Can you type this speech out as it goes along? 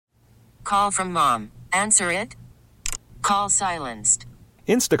Call from mom. Answer it. Call silenced.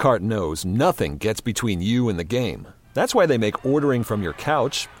 Instacart knows nothing gets between you and the game. That's why they make ordering from your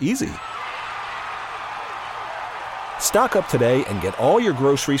couch easy. Stock up today and get all your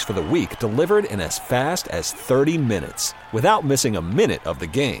groceries for the week delivered in as fast as 30 minutes without missing a minute of the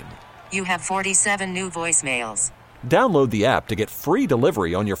game. You have 47 new voicemails. Download the app to get free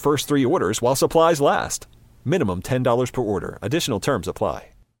delivery on your first 3 orders while supplies last. Minimum $10 per order. Additional terms apply.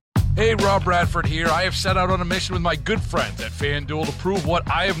 Hey, Rob Bradford here. I have set out on a mission with my good friends at FanDuel to prove what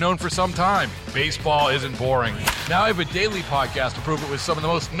I have known for some time. Baseball isn't boring. Now I have a daily podcast to prove it with some of the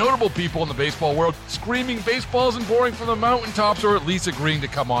most notable people in the baseball world, screaming baseball isn't boring from the mountaintops, or at least agreeing to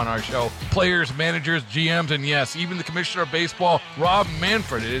come on our show. Players, managers, GMs, and yes, even the commissioner of baseball, Rob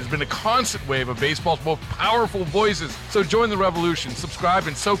Manfred. It has been a constant wave of baseball's most powerful voices. So join the revolution. Subscribe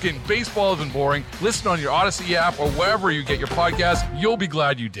and soak in Baseball Isn't Boring. Listen on your Odyssey app or wherever you get your podcasts. You'll be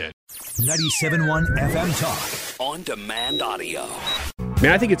glad you did. 97.1 FM Talk. On demand audio.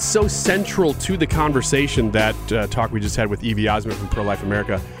 Man, I think it's so central to the conversation, that talk we just had with Evie Osment from Pro-Life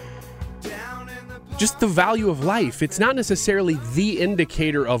America. Just the value of life. It's not necessarily the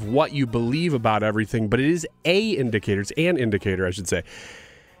indicator of what you believe about everything, but it is a indicator. It's an indicator, I should say.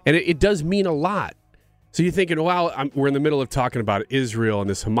 And it does mean a lot. So you're thinking, well, we're in the middle of talking about Israel and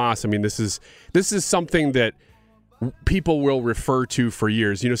this Hamas. I mean, this is something that people will refer to for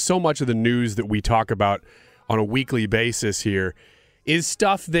years. You know, so much of the news that we talk about on a weekly basis here is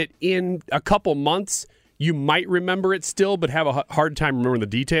stuff that in a couple months you might remember it still, but have a hard time remembering the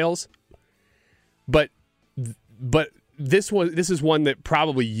details. But this is one that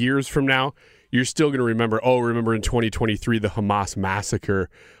probably years from now you're still going to remember. Oh, remember in 2023 the Hamas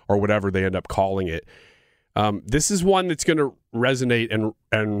massacre, or whatever they end up calling it. This is one that's going to resonate,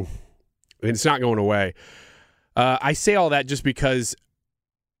 and it's not going away. I say all that just because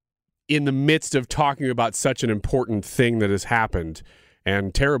in the midst of talking about such an important thing that has happened,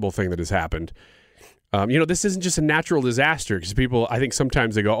 and terrible thing that has happened, this isn't just a natural disaster, because people, I think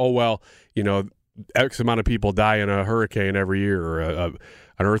sometimes they go, oh, well, X amount of people die in a hurricane every year, or an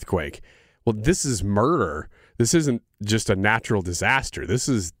earthquake. Well, this is murder. This isn't just a natural disaster. This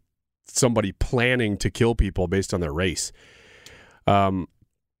is somebody planning to kill people based on their race.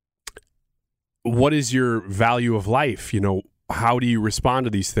 What is your value of life? How do you respond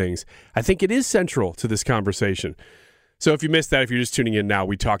to these things? I think it is central to this conversation. So if you missed that, if you're just tuning in now,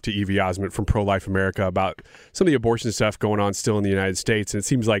 we talked to Evie Osment from Pro-Life America about some of the abortion stuff going on still in the United States. And it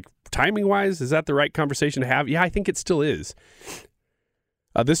seems like timing-wise, is that the right conversation to have? Yeah, I think it still is.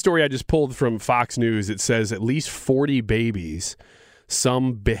 This story I just pulled from Fox News, it says at least 40 babies,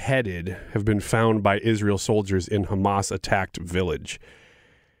 some beheaded, have been found by Israel soldiers in Hamas-attacked village.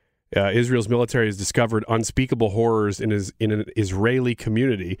 Israel's military has discovered unspeakable horrors in an Israeli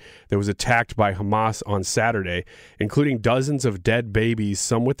community that was attacked by Hamas on Saturday, including dozens of dead babies,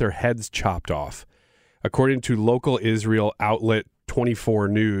 some with their heads chopped off. According to local Israel outlet 24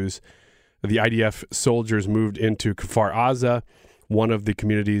 News, the IDF soldiers moved into Kfar Aza, one of the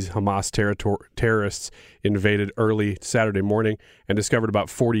community's Hamas terrorists invaded early Saturday morning and discovered about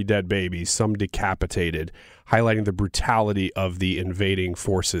 40 dead babies, some decapitated, highlighting the brutality of the invading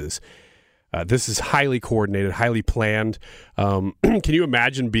forces. This is highly coordinated, highly planned. Can you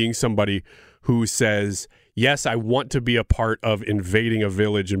imagine being somebody who says, yes, I want to be a part of invading a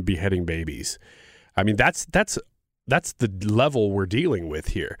village and beheading babies? I mean, that's the level we're dealing with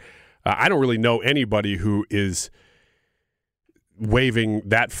here. I don't really know anybody who is waving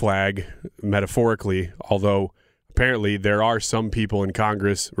that flag metaphorically, although apparently there are some people in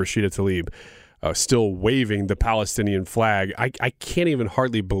Congress, Rashida Tlaib, still waving the Palestinian flag. I can't even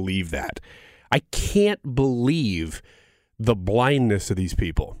hardly believe that. I can't believe the blindness of these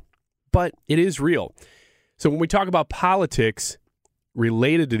people, but it is real. So when we talk about politics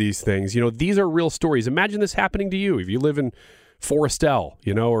related to these things, these are real stories. Imagine this happening to you if you live in Forestell,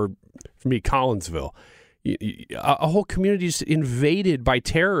 or for me, Collinsville. A whole community is invaded by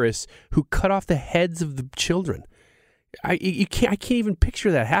terrorists who cut off the heads of the children. I can't even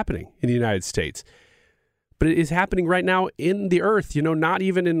picture that happening in the United States. But it is happening right now in the earth, not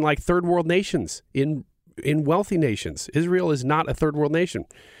even in like third world nations, in wealthy nations. Israel is not a third world nation.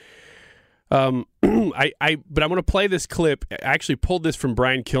 But I'm going to play this clip. I actually pulled this from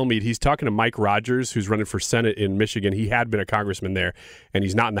Brian Kilmeade. He's talking to Mike Rogers, who's running for Senate in Michigan. He had been a congressman there, and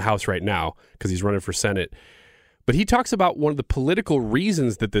he's not in the House right now because he's running for Senate. But he talks about one of the political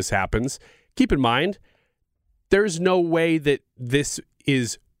reasons that this happens. Keep in mind, there's no way that this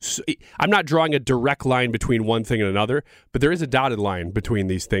is... I'm not drawing a direct line between one thing and another, but there is a dotted line between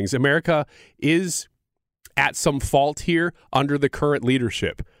these things. America is at some fault here under the current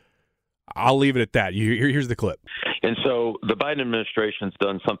leadership. I'll leave it at that. Here's the clip. And so the Biden administration's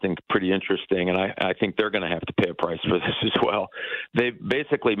done something pretty interesting, and I think they're going to have to pay a price for this as well. They've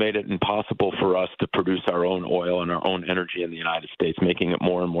basically made it impossible for us to produce our own oil and our own energy in the United States, making it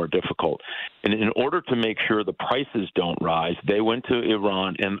more and more difficult. And in order to make sure the prices don't rise, they went to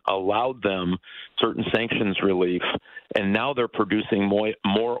Iran and allowed them certain sanctions relief, and now they're producing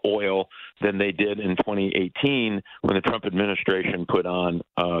more oil than they did in 2018 when the Trump administration put on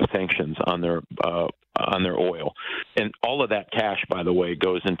sanctions on their oil. And all of that cash, by the way,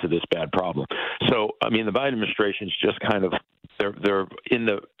 goes into this bad problem. So, I mean, the Biden administration's just kind of they're in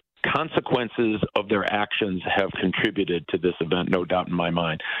the consequences of their actions have contributed to this event, no doubt in my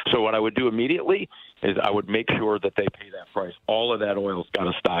mind. So what I would do immediately is I would make sure that they pay that price. All of that oil's got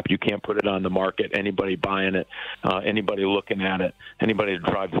to stop. You can't put it on the market. Anybody buying it, anybody looking at it, anybody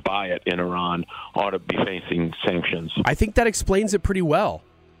that drives by it in Iran ought to be facing sanctions. I think that explains it pretty well.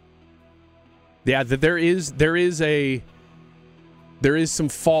 Yeah, that there is some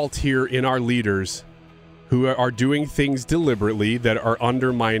fault here in our leaders who are doing things deliberately that are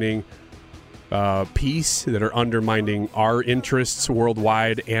undermining peace, that are undermining our interests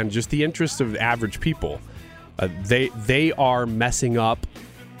worldwide, and just the interests of average people. They are messing up,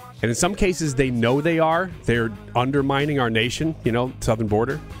 and in some cases they know they are. They're undermining our nation, southern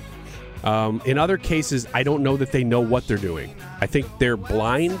border. In other cases, I don't know that they know what they're doing. I think they're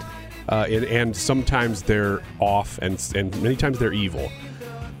blind, and sometimes they're off, and many times they're evil.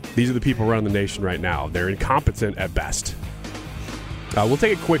 These are the people running the nation right now. They're incompetent at best. We'll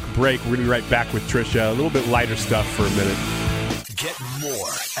take a quick break. We're going to be right back with Tricia. A little bit lighter stuff for a minute. Get more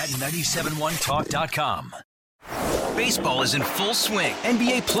at 971talk.com. Baseball is in full swing.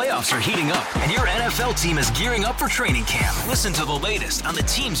 NBA playoffs are heating up, and your NFL team is gearing up for training camp. Listen to the latest on the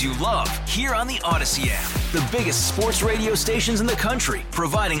teams you love here on the Odyssey app. The biggest sports radio stations in the country,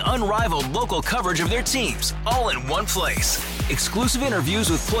 providing unrivaled local coverage of their teams, all in one place. Exclusive interviews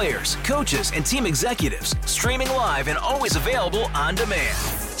with players, coaches, and team executives, streaming live and always available on demand.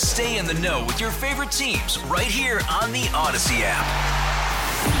 Stay in the know with your favorite teams right here on the Odyssey app.